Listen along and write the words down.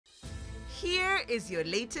Here is your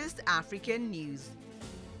latest African news.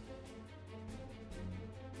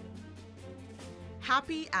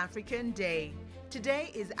 Happy African Day! Today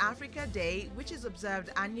is Africa Day, which is observed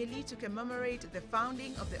annually to commemorate the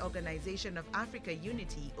founding of the Organization of Africa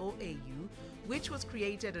Unity, OAU, which was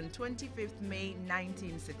created on 25th May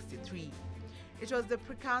 1963. It was the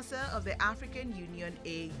precursor of the African Union,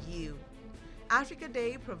 AU. Africa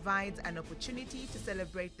Day provides an opportunity to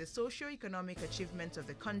celebrate the socio-economic achievements of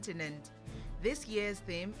the continent. This year's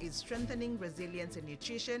theme is strengthening resilience in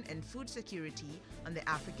nutrition and food security on the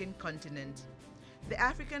African continent. The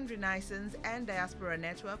African Renaissance and Diaspora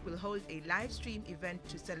Network will hold a live stream event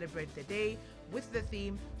to celebrate the day with the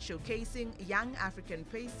theme showcasing young African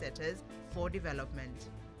pace setters for development.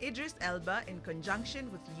 Idris Elba, in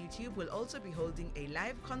conjunction with YouTube, will also be holding a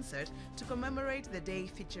live concert to commemorate the day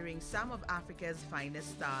featuring some of Africa's finest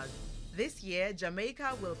stars. This year,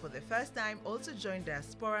 Jamaica will for the first time also join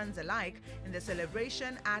diasporans alike in the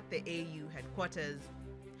celebration at the AU headquarters.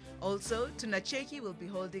 Also, Tunacheki will be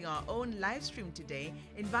holding our own live stream today,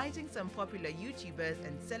 inviting some popular YouTubers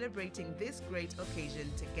and celebrating this great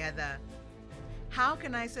occasion together. How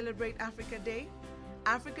can I celebrate Africa Day?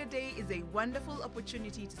 Africa Day is a wonderful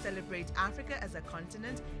opportunity to celebrate Africa as a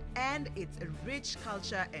continent and its rich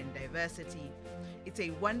culture and diversity. It's a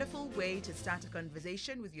wonderful way to start a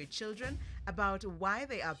conversation with your children about why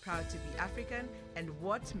they are proud to be African and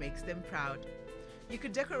what makes them proud. You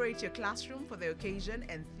could decorate your classroom for the occasion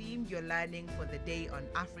and theme your learning for the day on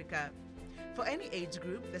Africa. For any age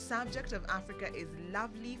group, the subject of Africa is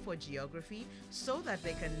lovely for geography so that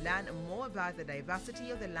they can learn more about the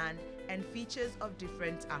diversity of the land and features of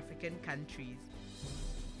different African countries.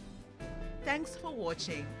 Thanks for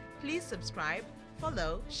watching. Please subscribe,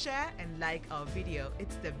 follow, share and like our video.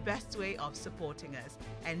 It's the best way of supporting us.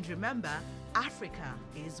 And remember, Africa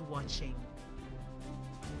is watching.